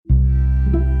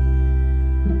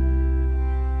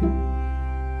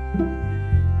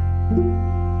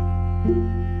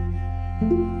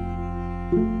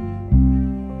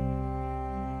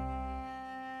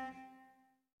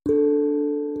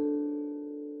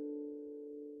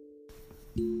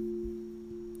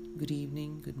Good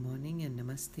evening, good morning, and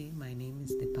namaste. My name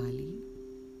is Dipali,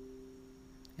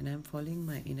 and I'm following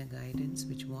my inner guidance,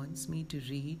 which wants me to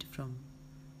read from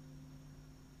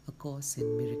A Course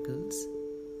in Miracles,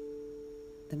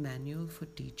 the Manual for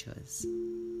Teachers.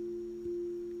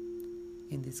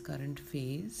 In this current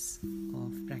phase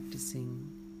of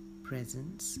practicing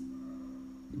presence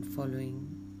and following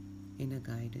inner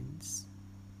guidance,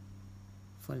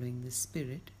 following the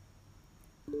Spirit,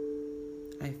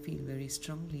 I feel very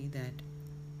strongly that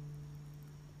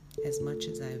as much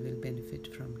as I will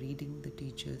benefit from reading the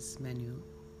teacher's manual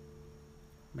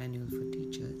for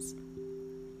teachers,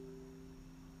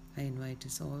 I invite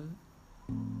us all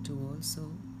to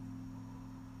also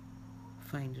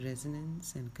find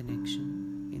resonance and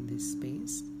connection in this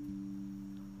space.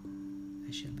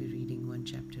 I shall be reading one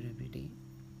chapter every day,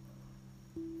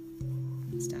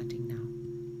 starting now.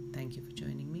 Thank you for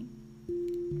joining me.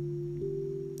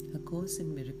 A Course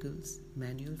in Miracles,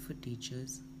 Manual for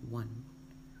Teachers 1.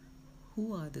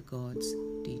 Who are the God's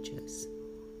teachers?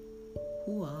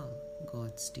 Who are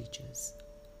God's teachers?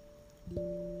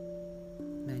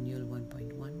 Manual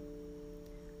 1.1.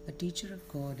 A teacher of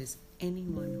God is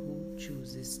anyone who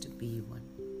chooses to be one.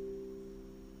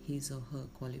 His or her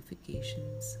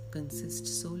qualifications consist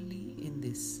solely in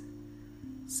this: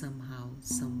 somehow,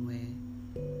 somewhere,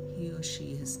 he or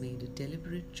she has made a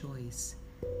deliberate choice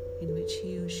in which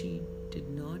he or she did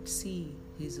not see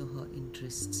his or her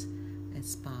interests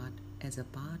as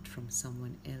apart from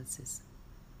someone else's.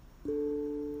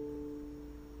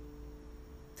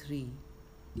 3.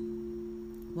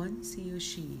 Once he or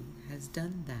she has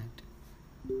done that,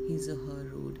 his or her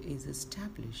road is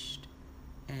established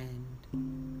and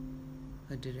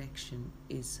her direction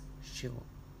is sure.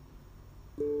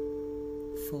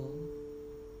 4.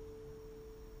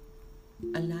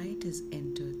 A light has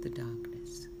entered the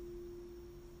darkness.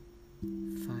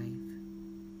 5.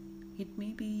 It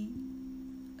may be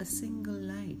a single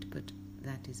light, but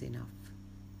that is enough.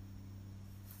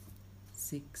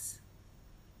 6.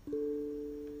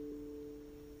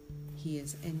 He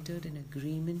has entered an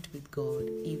agreement with God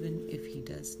even if he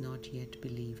does not yet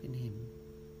believe in him.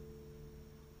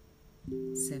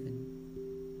 7.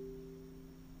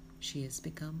 She has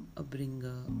become a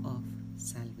bringer of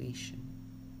salvation.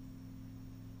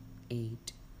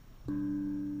 8.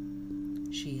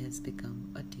 She has become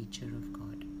a teacher of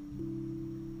God.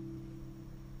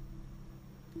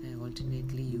 I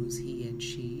alternately use he and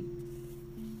she.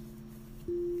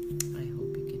 I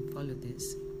hope you can follow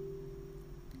this.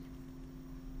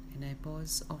 And I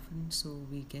pause often so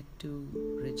we get to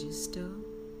register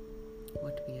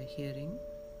what we are hearing.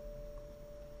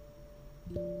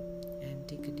 And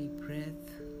take a deep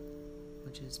breath,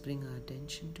 or just bring our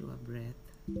attention to our breath,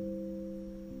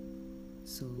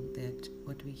 so that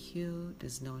what we hear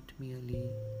does not merely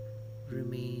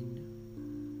remain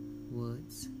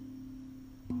words,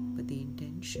 but the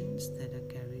intentions that are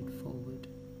carried forward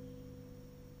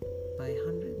by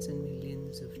hundreds and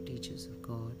millions of teachers of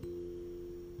God,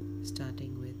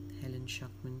 starting with Helen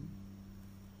Schucman,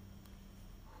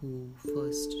 who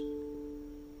first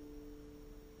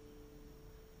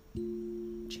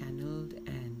channeled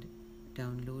and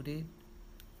downloaded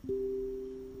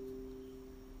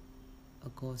A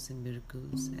Course in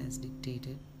Miracles as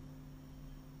dictated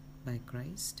by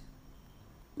Christ.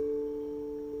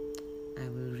 I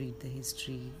will read the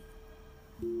history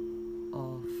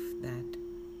of that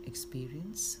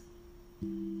experience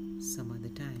some other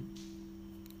time.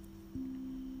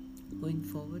 Going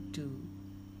forward to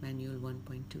Manual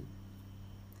 1.2.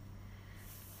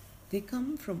 They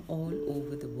come from all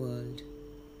over the world.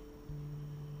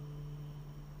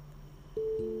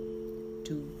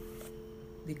 2.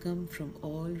 They come from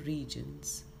all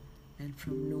regions and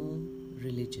from no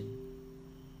religion.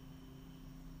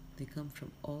 They come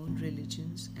from all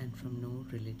religions and from no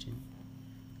religion.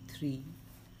 3.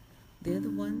 They are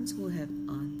the ones who have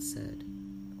answered.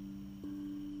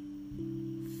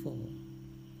 4.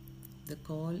 The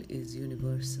call is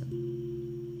universal.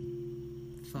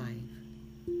 5.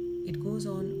 It goes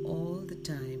on all the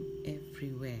time,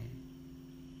 everywhere.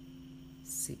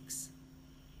 6.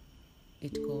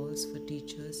 It calls for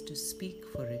teachers to speak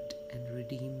for it and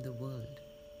redeem the world.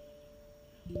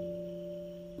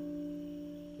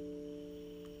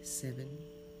 7.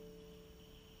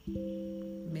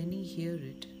 Many hear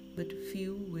it, but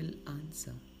few will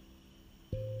answer.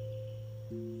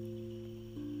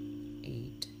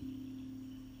 8.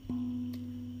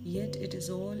 Yet it is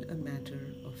all a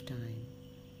matter of time.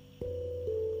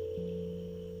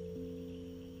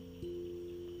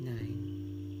 9.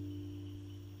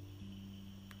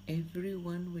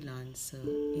 Everyone will answer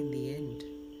in the end,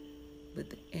 but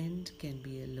the end can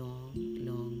be a long,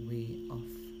 long way off.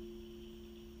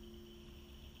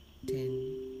 10.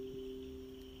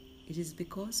 It is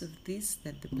because of this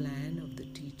that the plan of the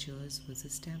teachers was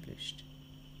established.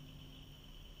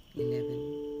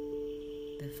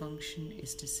 11. Their function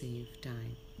is to save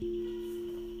time.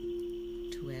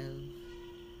 12.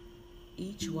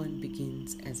 Each one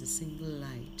begins as a single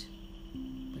light,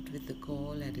 but with the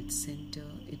call at its center,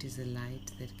 it is a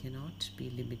light that cannot be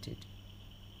limited.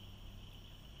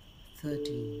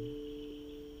 13.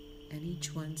 And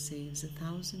each one saves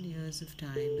 1,000 years of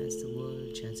time as the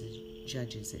world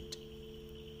judges it.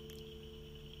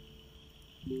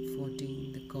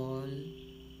 14.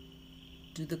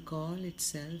 To the call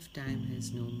itself, time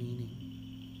has no meaning.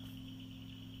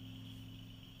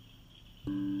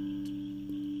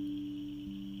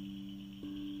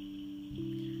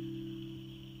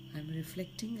 I'm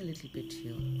reflecting a little bit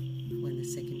here when the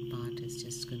second part is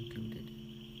just concluded.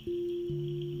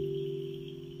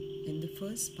 In the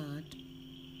first part,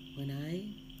 when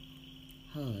I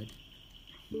heard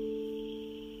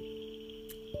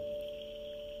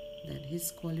that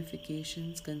his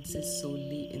qualifications consist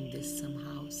solely in this,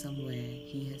 somehow, somewhere,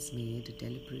 he has made a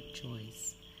deliberate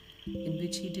choice in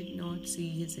which he did not see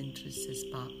his interests as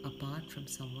apart from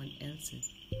someone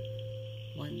else's.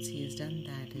 Once he has done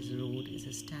that, his road is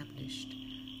established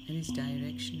and his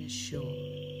direction is sure.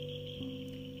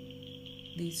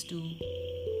 These 2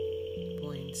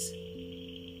 points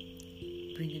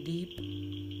bring a deep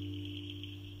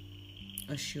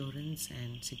assurance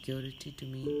and security to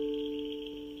me.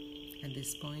 At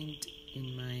this point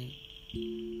in my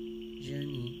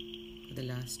journey, for the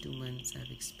last 2 months, I've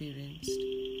experienced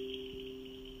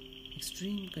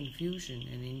extreme confusion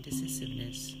and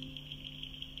indecisiveness,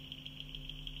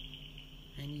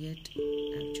 and yet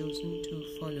I've chosen to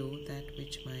follow that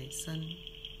which my son,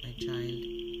 my child,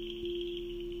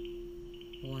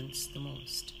 wants the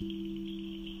most.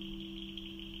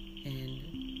 And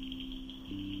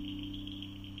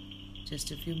just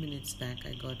a few minutes back,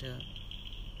 I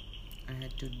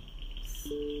had to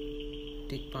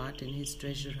take part in his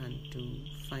treasure hunt to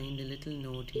find a little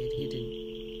note he had hidden.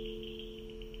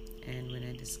 And when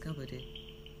I discovered it,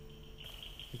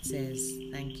 it says,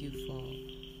 "Thank you for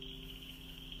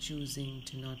choosing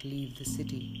to not leave the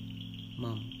city,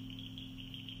 Mom,"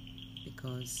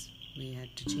 because we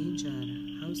had to change our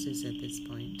houses at this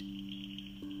point,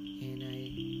 and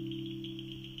I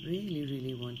really,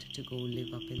 really wanted to go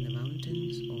live up in the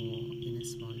mountains or in a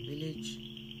small village,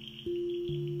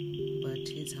 but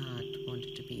his heart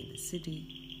wanted to be in the city,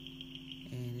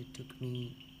 and it took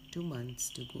me 2 months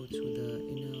to go through the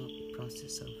inner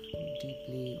process of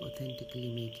deeply, authentically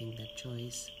making that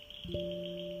choice.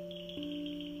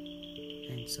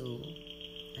 And so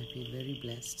I feel very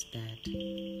blessed that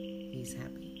he's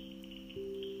happy,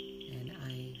 and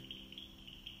I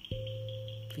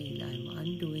feel I'm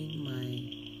undoing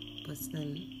my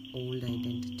personal old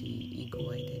identity,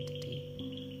 ego identity,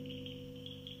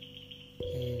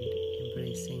 and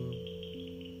embracing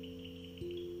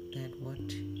that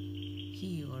what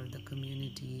he or the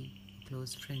community,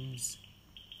 close friends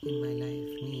in my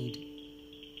life need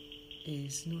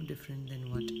is no different than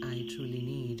what I truly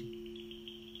need,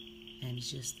 and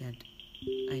it's just that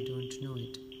I don't know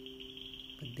it.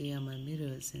 But they are my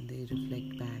mirrors, and they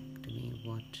reflect back to me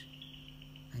what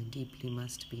I deeply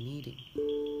must be needing.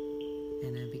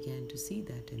 And I began to see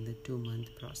that in the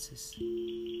 2-month process,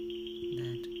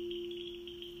 that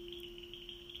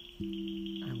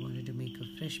I wanted to make a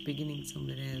fresh beginning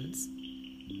somewhere else,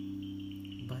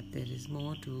 but there is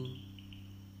more to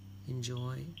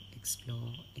enjoy,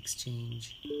 explore,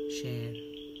 exchange, share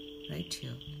right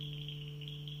here.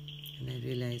 And I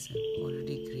realize I've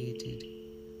already created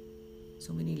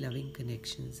so many loving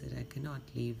connections that I cannot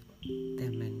leave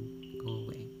them and go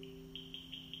away.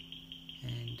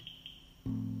 And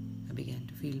I began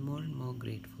to feel more and more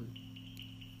grateful.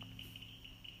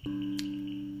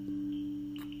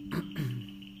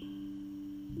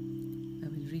 I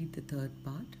will read the third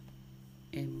part,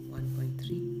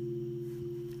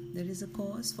 M1.3. There is a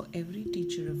cause for every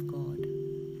teacher of God.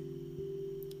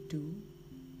 2.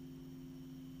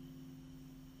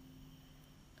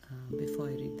 Before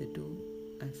I read the 2,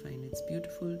 I find it's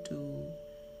beautiful to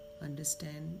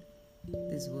understand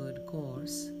this word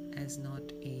course as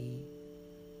not a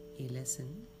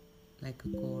lesson, like a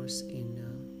course in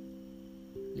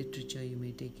literature you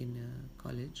may take in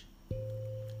college,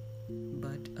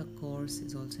 but a course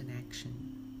is also an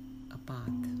action, a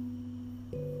path.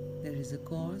 There is a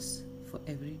course for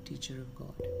every teacher of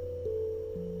God.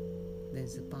 There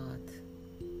is a path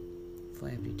for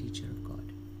every teacher of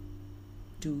God.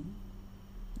 2.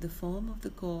 The form of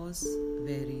the course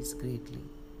varies greatly.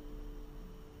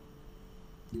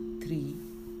 3.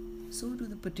 So do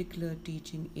the particular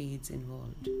teaching aids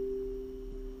involved.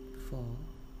 4.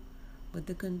 But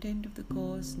the content of the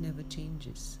course never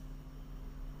changes.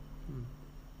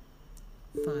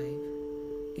 5.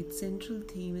 Its central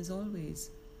theme is always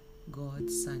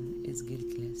God's Son is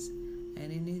guiltless,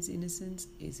 and in His innocence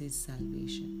is His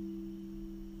salvation.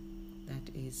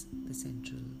 That is the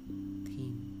central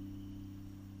theme.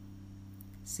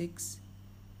 6.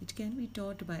 It can be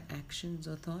taught by actions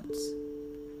or thoughts,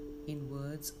 in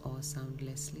words or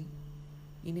soundlessly,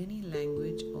 in any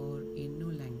language or in no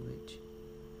language,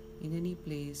 in any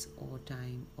place or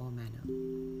time or manner.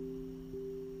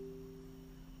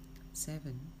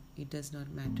 7. It does not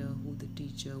matter who the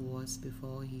teacher was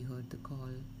before he heard the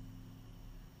call.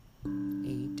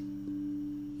 8.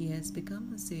 He has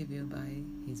become a savior by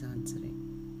his answering.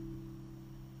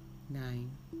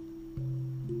 9.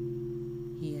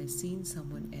 He has seen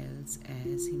someone else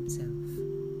as himself.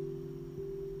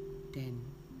 10.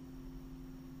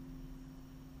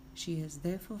 She has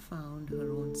therefore found her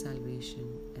own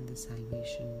salvation and the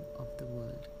salvation of the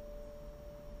world.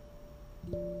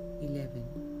 11.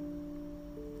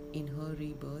 In her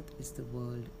rebirth is the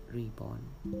world reborn.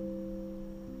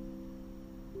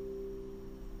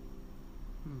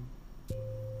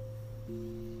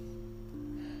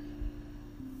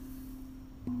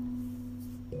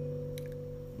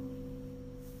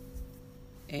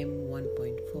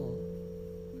 M1.4.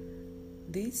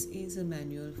 This is a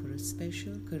manual for a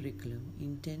special curriculum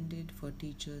intended for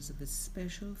teachers of a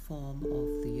special form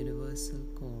of the universal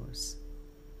course.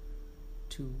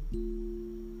 2.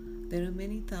 There are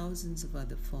many thousands of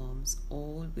other forms,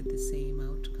 all with the same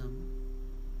outcome.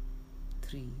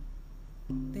 3.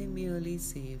 They merely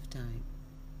save time.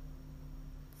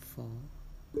 4.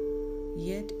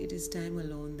 Yet it is time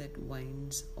alone that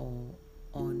winds on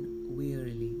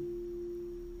wearily,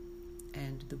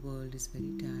 and the world is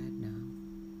very tired now.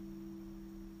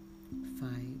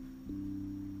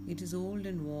 5. It is old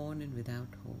and worn and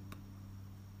without hope.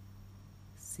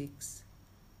 6.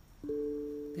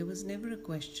 There was never a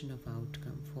question of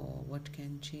outcome, for what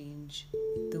can change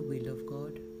the will of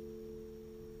God?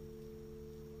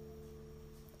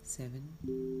 7.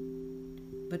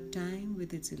 But time,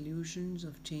 with its illusions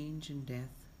of change and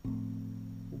death,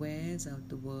 wears out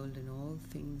the world and all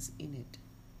things in it.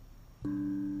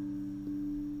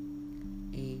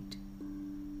 8.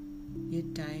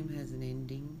 Yet time has an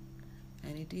ending,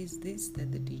 and it is this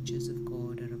that the teachers of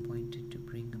God are appointed to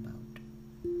bring about.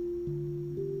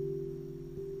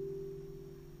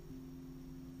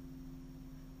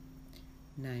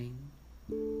 9.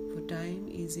 For time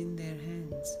is in their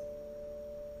hands.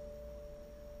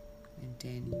 And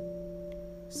 10.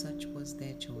 Such was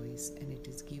their choice, and it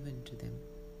is given to them.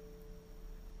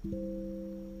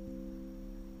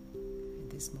 At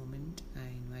this moment, I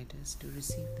invite us to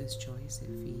receive this choice if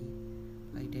we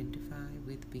identify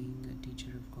with being a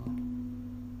teacher of God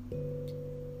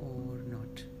or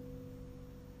not.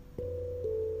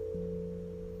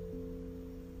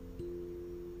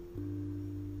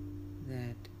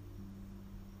 That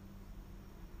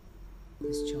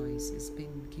this choice has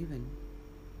been given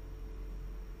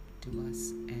to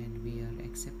us, and we are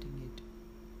accepting it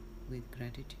with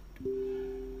gratitude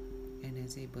and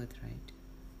as a birthright.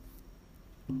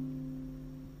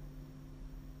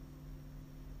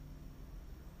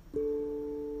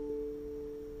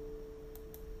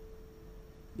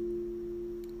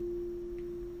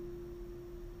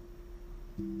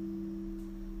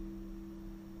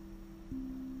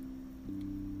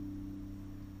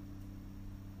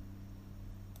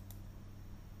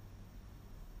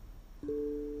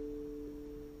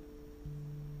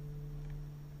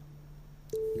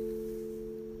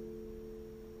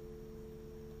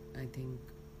 I think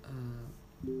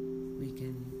we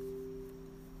can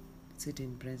sit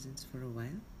in presence for a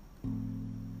while.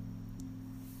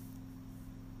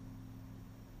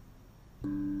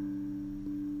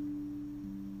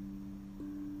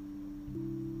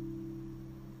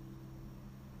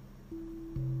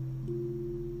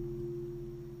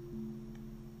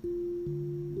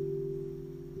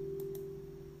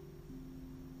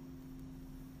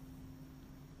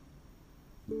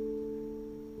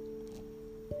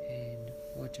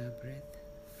 Watch our breath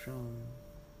from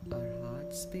our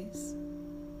heart space.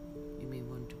 You may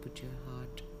want to put your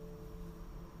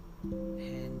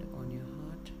hand on your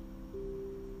heart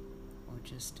or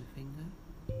just a finger,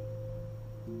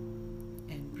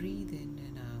 and breathe in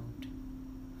and out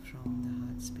from the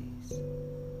heart space.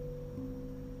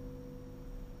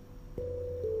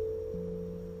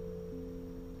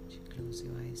 Close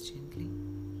your eyes gently.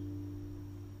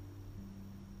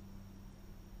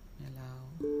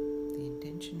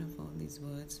 intention of all these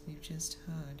words we've just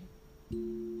heard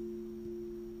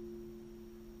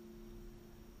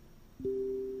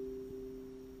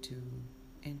to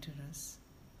enter us,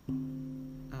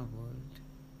 our world,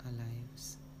 our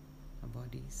lives, our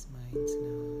bodies, minds, and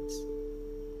our hearts,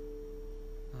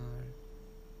 our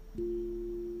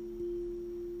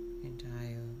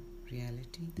entire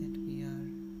reality that we are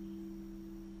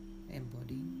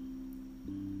embodying,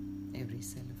 every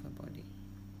cell of our body,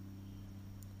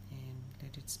 and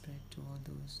let it spread to all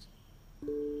those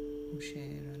who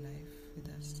share our life with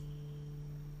us.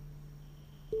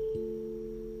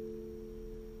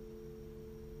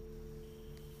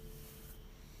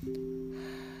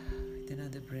 With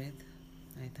another breath,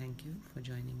 I thank you for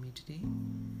joining me today.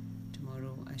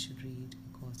 Tomorrow I should read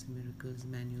A Course in Miracles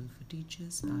Manual for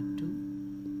Teachers, Part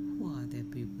 2. Who are their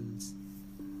pupils?